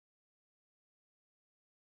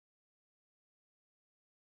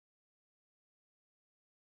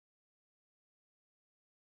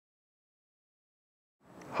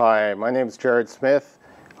Hi, my name is Jared Smith.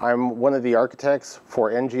 I'm one of the architects for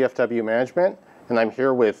NGFW management, and I'm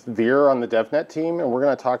here with Veer on the Devnet team, and we're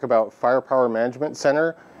going to talk about Firepower Management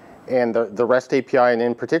Center and the REST API, and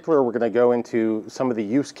in particular, we're going to go into some of the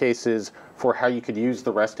use cases for how you could use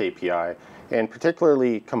the REST API, and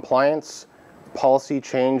particularly compliance, policy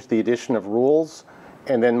change, the addition of rules,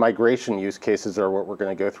 and then migration use cases are what we're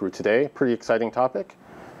going to go through today. Pretty exciting topic.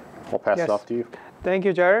 I'll pass it off to you. Thank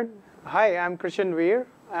you, Jared. Hi, I'm Christian Veer.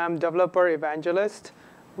 I'm developer evangelist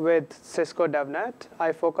with Cisco Devnet.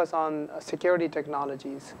 I focus on security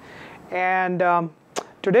technologies. And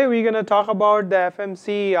today we're going to talk about the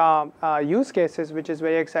FMC use cases, which is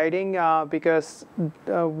very exciting because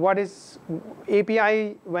what is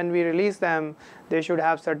API, when we release them, they should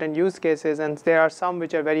have certain use cases, and there are some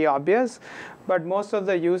which are very obvious, but most of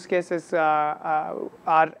the use cases are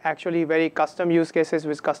actually very custom use cases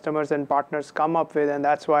which customers and partners come up with, and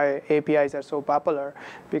that's why APIs are so popular,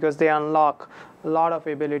 because they unlock a lot of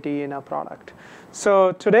ability in a product.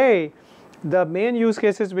 So today, the main use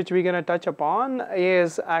cases which we're going to touch upon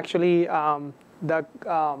is actually the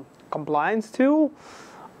compliance tool.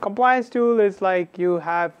 Compliance tool is like you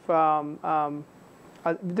have,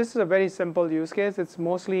 this is a very simple use case. It's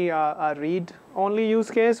mostly a read-only use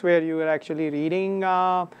case where you are actually reading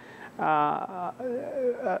the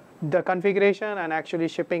configuration and actually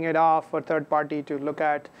shipping it off for third party to look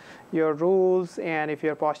at your rules and if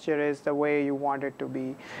your posture is the way you want it to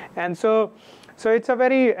be. And so it's a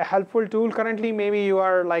very helpful tool. Currently, maybe you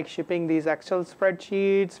are like shipping these Excel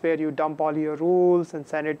spreadsheets where you dump all your rules and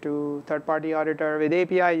send it to third-party auditor. With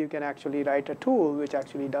API, you can actually write a tool which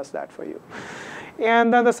actually does that for you.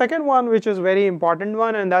 And then the second one, which is very important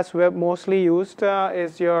one, and that's mostly used,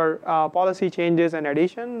 is your policy changes and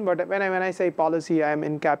addition. But when I say policy, I'm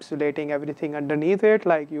encapsulating everything underneath it.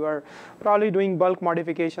 Like you are probably doing bulk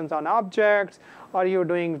modifications on objects, or you're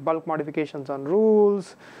doing bulk modifications on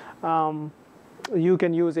rules. You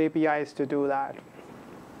can use APIs to do that.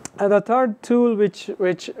 And the third tool which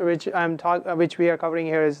we are covering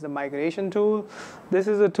here is the migration tool. This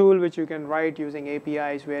is a tool which you can write using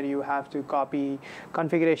APIs where you have to copy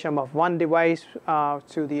configuration of one device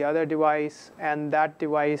to the other device, and that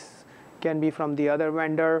device can be from the other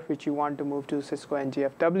vendor which you want to move to Cisco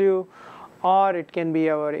NGFW, or it can be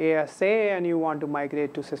our ASA and you want to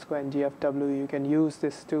migrate to Cisco NGFW. You can use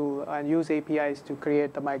this tool and use APIs to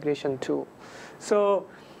create the migration tool. So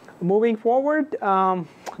moving forward,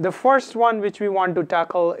 the first one which we want to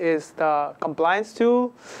tackle is the compliance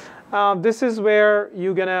tool. This is where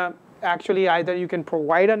you're going to actually either you can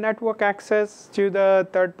provide a network access to the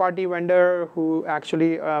third-party vendor who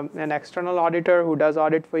actually an external auditor who does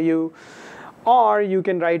audit for you, or you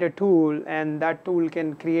can write a tool, and that tool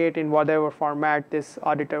can create in whatever format this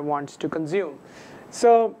auditor wants to consume.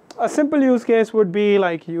 So a simple use case would be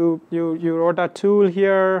like you wrote a tool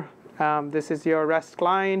here. This is your REST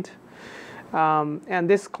client, and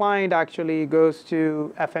this client actually goes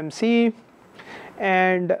to FMC,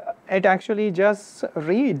 and it actually just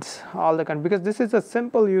reads all the because this is a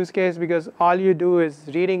simple use case because all you do is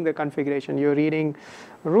reading the configuration. You're reading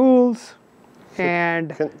rules. So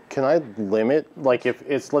and can I limit, like if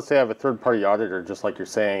it's, let's say I have a third-party auditor, just like you're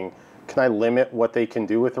saying, can I limit what they can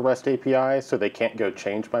do with the REST API so they can't go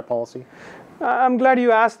change my policy? I'm glad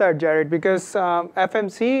you asked that, Jared, because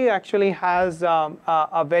FMC actually has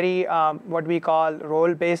a very what we call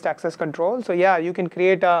role-based access control. So yeah, you can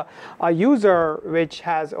create a user which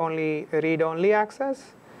has only read-only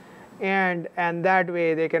access, and that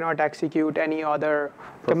way they cannot execute any other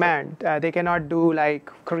command. They cannot do like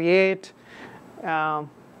create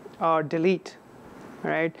or delete,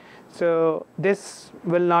 right? So this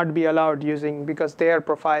will not be allowed using because their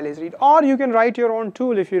profile is read. Or you can write your own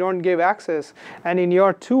tool if you don't give access. And in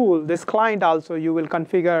your tool, this client also, you will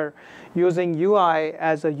configure using UI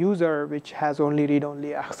as a user which has only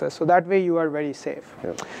read-only access. So that way you are very safe.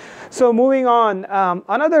 Yep. So moving on,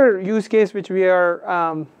 another use case which we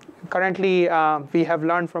are currently we have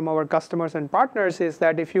learned from our customers and partners is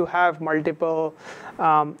that if you have multiple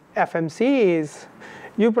FMCs,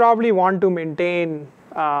 you probably want to maintain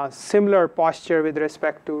similar posture with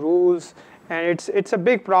respect to rules, and it's a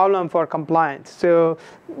big problem for compliance. So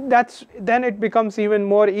then it becomes even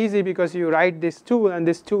more easy because you write this tool, and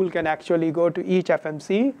this tool can actually go to each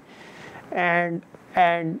FMC and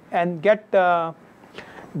get the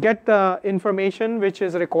information which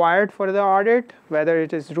is required for the audit, whether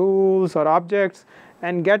it is rules or objects,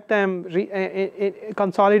 and get them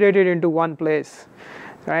consolidated into one place,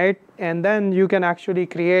 right? And then you can actually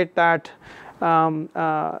create that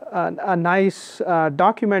a nice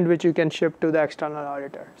document which you can ship to the external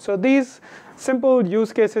auditor. So these simple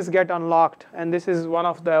use cases get unlocked, and this is one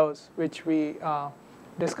of those which we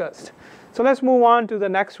discussed. So let's move on to the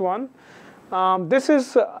next one. This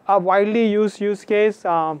is a widely used use case.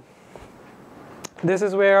 This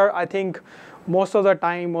is where I think most of the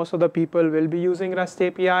time, most of the people will be using REST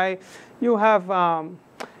API. You have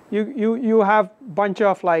you have bunch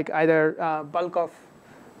of like either bulk of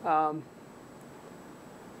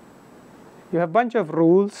you have bunch of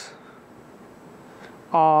rules,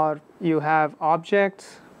 or you have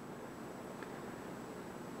objects,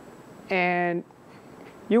 and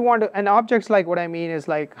you want to, and objects, like what I mean is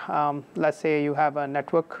like let's say you have a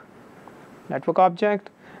network object,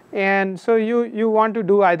 and so you want to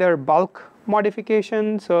do either bulk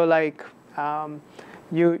modification, so like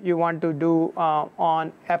you want to do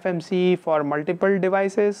on FMC for multiple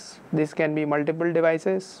devices. This can be multiple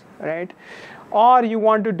devices, right? Or you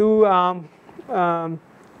want to do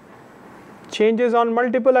changes on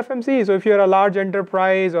multiple FMCs. So if you're a large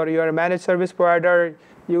enterprise or you're a managed service provider,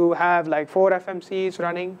 you have like 4 FMCs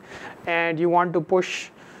running, and you want to push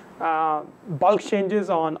bulk changes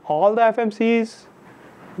on all the FMCs,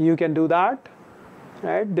 you can do that,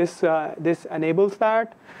 right? This enables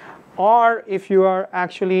that. Or if you are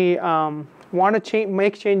actually want to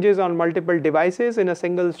make changes on multiple devices in a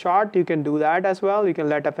single shot, you can do that as well. You can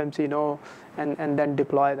let FMC know and then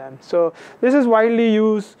deploy them. So this is widely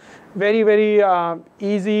used, very, very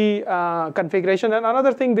easy configuration. And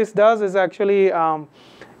another thing this does is actually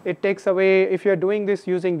it takes away, if you're doing this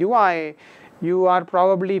using UI, you are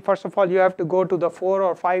probably, first of all, you have to go to the 4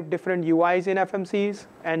 or 5 different UIs in FMCs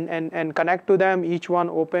and connect to them, each one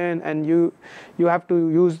open, and you have to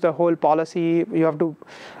use the whole policy. You have to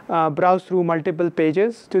browse through multiple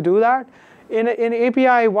pages to do that. In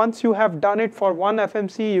API, once you have done it for one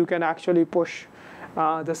FMC, you can actually push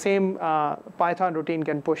the same Python routine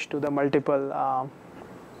can push to the multiple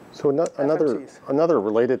So another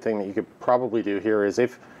related thing that you could probably do here is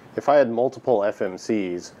if I had multiple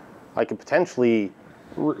FMCs, I could potentially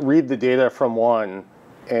read the data from one,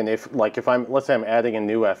 and if let's say I'm adding a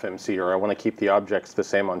new FMC, or I want to keep the objects the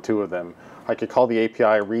same on 2 of them, I could call the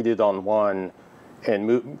API, read it on one,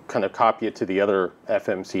 and kind of copy it to the other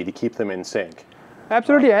FMC to keep them in sync.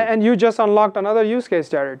 Absolutely, and you just unlocked another use case,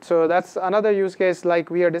 Jared. So that's another use case, like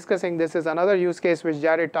we are discussing. This is another use case which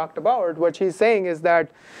Jared talked about. What he's saying is that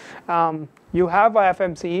you have a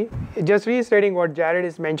FMC. Just restating what Jared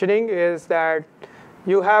is mentioning is that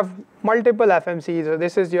you have multiple FMCs. So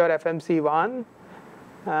this is your FMC1,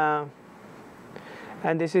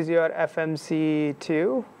 and this is your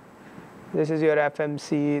FMC2. This is your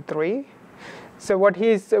FMC3. So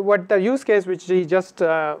what the use case which he just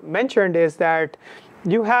mentioned is that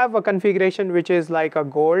you have a configuration which is like a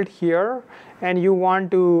gold here, and you want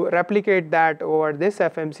to replicate that over this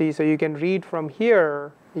FMC. So you can read from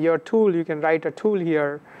here your tool. You can write a tool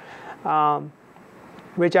here,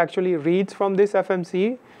 which actually reads from this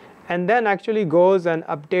FMC, and then actually goes and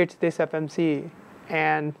updates this FMC.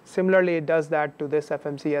 And similarly, it does that to this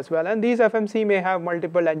FMC as well. And these FMC may have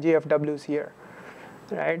multiple NGFWs here,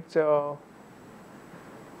 right? So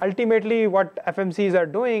ultimately, what FMCs are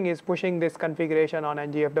doing is pushing this configuration on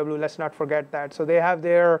NGFW. Let's not forget that. So they have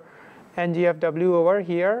their NGFW over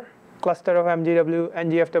here, cluster of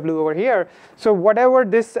NGFW over here. So whatever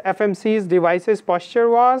this FMC's devices posture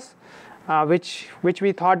was, which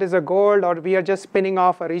we thought is a gold, or we are just spinning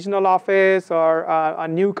off a regional office or a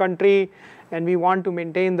new country, and we want to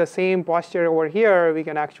maintain the same posture over here, we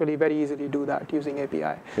can actually very easily do that using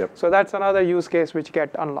API. Yep. So that's another use case which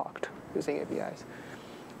get unlocked using APIs.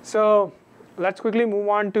 So let's quickly move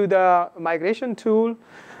on to the migration tool.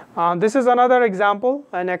 This is another example,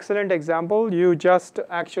 an excellent example. You just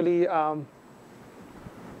actually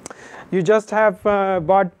you just have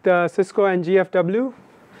bought the Cisco NGFW,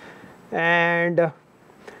 and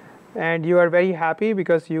you are very happy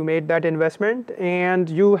because you made that investment, and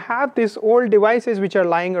you have these old devices which are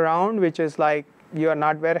lying around, which is like you are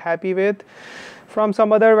not very happy with from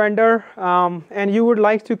some other vendor, and you would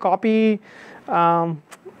like to copy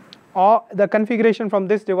all the configuration from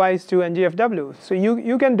this device to NGFW. So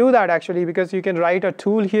you can do that actually, because you can write a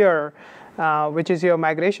tool here, which is your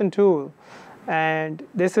migration tool. And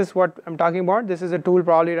this is what I'm talking about. This is a tool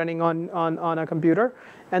probably running on a computer.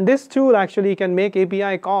 And this tool actually can make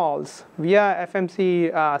API calls via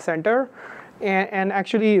FMC Center and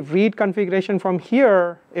actually read configuration from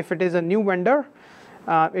here. If it is a new vendor,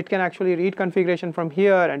 it can actually read configuration from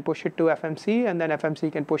here and push it to FMC, and then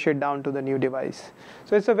FMC can push it down to the new device.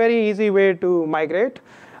 So it's a very easy way to migrate.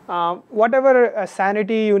 Whatever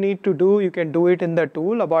sanity you need to do, you can do it in the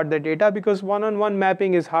tool about the data, because one-on-one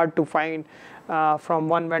mapping is hard to find from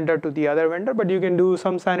one vendor to the other vendor, but you can do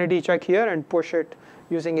some sanity check here and push it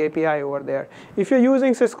using API over there. If you're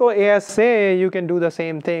using Cisco ASA, you can do the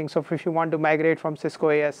same thing. So if you want to migrate from Cisco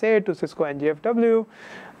ASA to Cisco NGFW,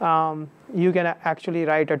 you can actually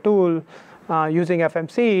write a tool using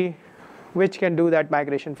FMC, which can do that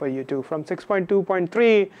migration for you too. From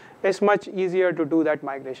 6.2.3, it's much easier to do that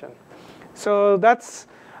migration. So that's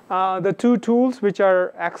the two tools which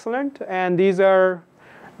are excellent, and these are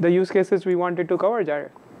the use cases we wanted to cover,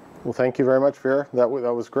 Jared. Well, thank you very much, Veer. That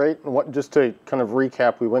was great. Just to kind of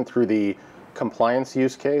recap, we went through the compliance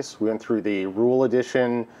use case, we went through the rule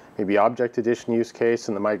edition, maybe object edition use case,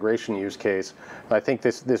 and the migration use case. And I think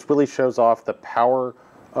this really shows off the power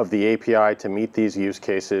of the API to meet these use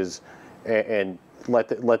cases and let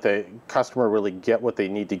the customer really get what they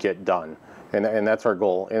need to get done. And that's our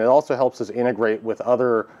goal. And it also helps us integrate with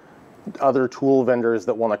other tool vendors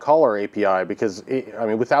that want to call our API, because I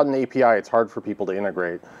mean, without an API, it's hard for people to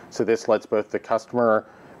integrate. So this lets both the customer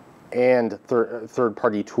and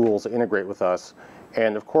third-party tools integrate with us.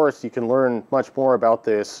 And of course, you can learn much more about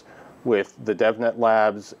this with the Devnet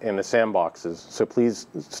labs and the sandboxes. So please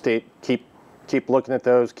keep looking at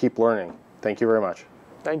those, keep learning. Thank you very much.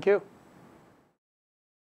 Thank you.